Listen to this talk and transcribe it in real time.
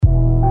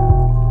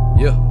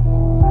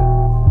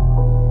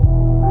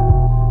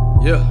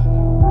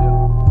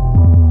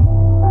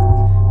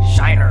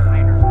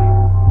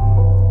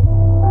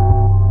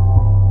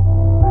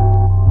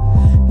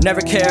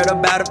cared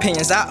about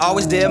opinions, I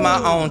always did my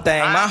own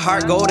thing. My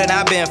heart gold and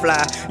I been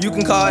fly, you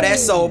can call that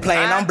soul plane.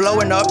 I'm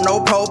blowing up,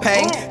 no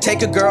propane.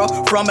 Take a girl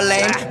from a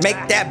lane, make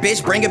that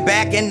bitch, bring it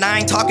back. And I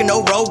ain't talking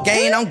no road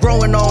gain, I'm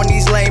growing on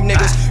these lame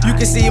niggas. You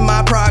can see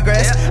my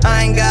progress,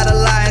 I ain't gotta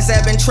lie,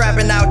 I've been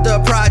trapping out the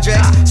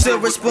projects.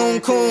 Silver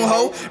spoon, coon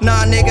ho,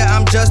 nah nigga,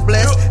 I'm just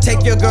blessed.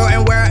 Take your girl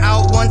and wear her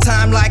out one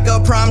time like a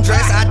prom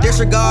dress. I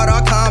disregard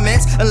all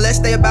comments, unless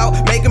they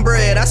about making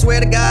bread. I swear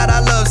to God I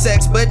love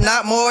sex, but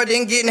not more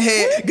than getting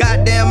head.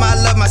 Goddamn, I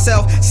love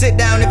myself, sit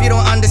down if you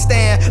don't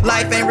understand.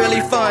 Life ain't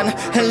really fun,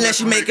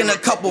 unless you're making a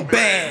couple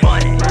bands.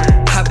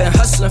 I've been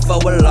hustling for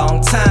a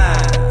long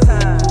time.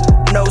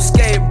 No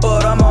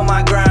skateboard, I'm on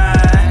my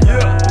grind.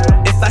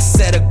 If I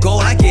set a goal,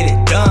 I get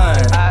it done.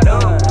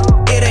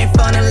 It ain't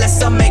fun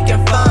unless I'm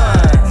making fun.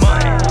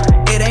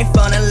 It ain't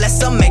fun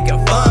unless I'm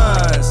making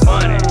funds.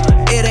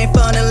 It ain't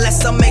fun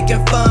unless I'm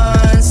making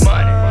funds.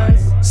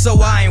 So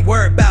I ain't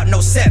worried about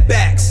no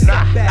setbacks.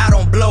 I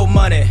don't blow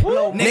money,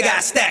 nigga,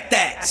 I stack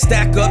that.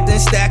 Stack up, then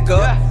stack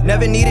up.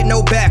 Never needed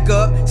no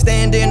backup.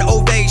 Standing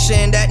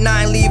ovation, that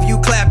 9 leave you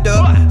clapped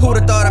up.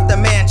 Who'da thought after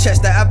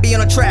Manchester I'd be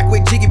on a track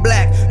with Jiggy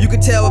Blak? You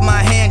could tell with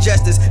my hand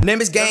gestures.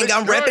 Nimbus gang,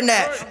 I'm reppin'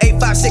 that.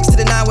 856 to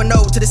the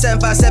 910 to the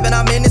 757,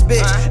 I'm in this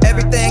bitch.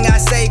 Everything I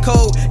say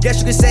cold, guess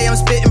you could say I'm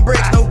spitting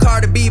bricks. No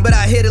Cardi B, but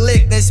I hit a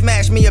lick, then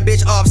smash me a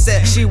bitch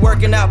offset. She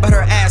working out, but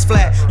her ass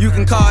flat. You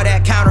can call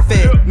that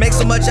counterfeit. Make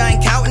so much I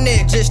ain't counting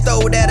it, just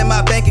throw that in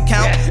my bank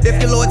account.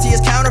 If your loyalty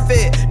is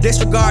counterfeit,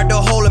 disregard the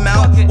whole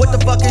amount. What the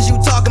fuck is you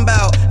talking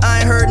about? I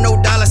ain't heard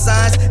no dollar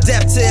signs.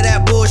 Deaf to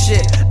that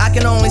bullshit, I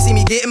can only see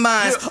me getting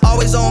mines.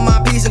 Always on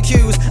my P's and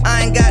Q's,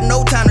 I ain't got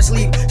no time to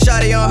sleep.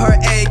 Shawty on her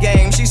A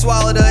game, she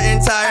swallowed her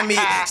entire meat.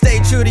 Stay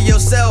true to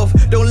yourself,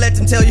 don't let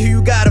them tell you who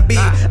you gotta be.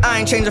 I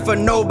ain't changing for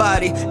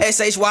nobody,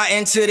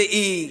 SHYN to the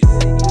E.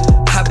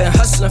 I've been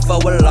hustling for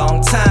a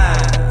long time.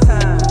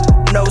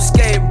 No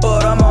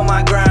skateboard, I'm on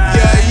my grind.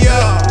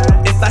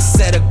 If I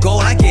set a goal,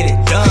 I get it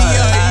done.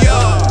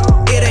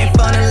 It ain't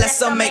fun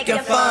unless I'm making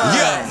fun.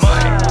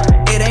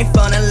 It ain't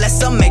fun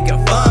unless I'm making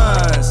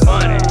funds.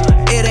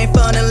 It ain't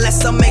fun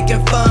unless I'm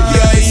making fun.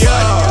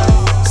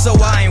 So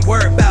I ain't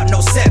worried about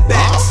no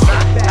setbacks.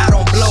 I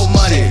don't blow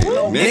money,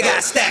 nigga, I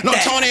stack no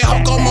that. Tony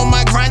Hawk, I'm on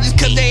my grind just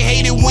cause they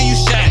hate it when you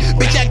shine.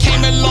 Bitch, I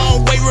came a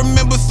long way,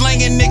 remember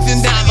slinging nicks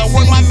and dimes. I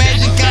work my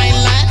magic, I ain't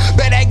lying.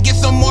 Bet I get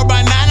some more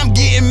by 9. I'm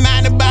getting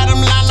mine, the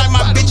bottom line like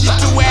my bitches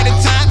 2 at a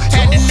time.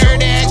 Had the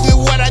nerve to ask me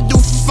what I do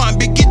for fun,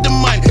 bitch, get the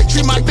money.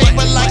 Treat my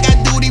paper like I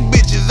do these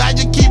bitches, I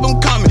just keep them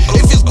coming.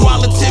 If it's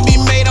quality be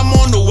made, I'm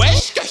on the way.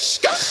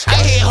 I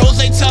hear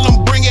Jose tell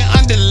them bring it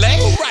underlay.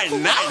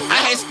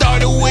 I had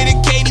started with a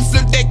Katie,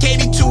 flipped that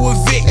Katie to a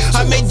Vic.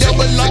 I made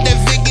double up that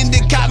Vic and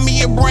then caught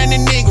me a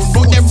Brandon nigga.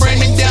 Broke that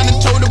Brandon down and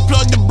told the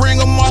plug to bring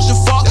a Marshall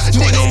Falk.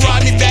 Nigga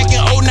robbed me back in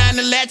 09,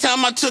 the last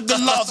time I took a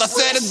loss. I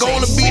set a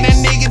goal to be that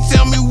nigga,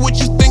 tell me what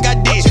you think I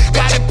did.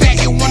 Got it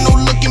packed, it wasn't no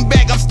looking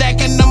back, I'm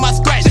stacking up my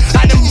scratch.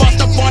 I done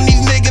bust up on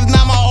these niggas,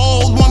 now my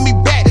old want me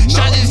back.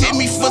 Shyne just hit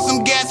me for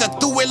some gas, I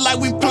threw it like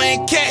we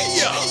playing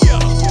catch.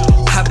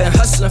 I've been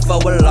hustling for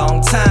a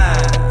long time.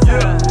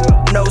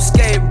 No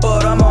skate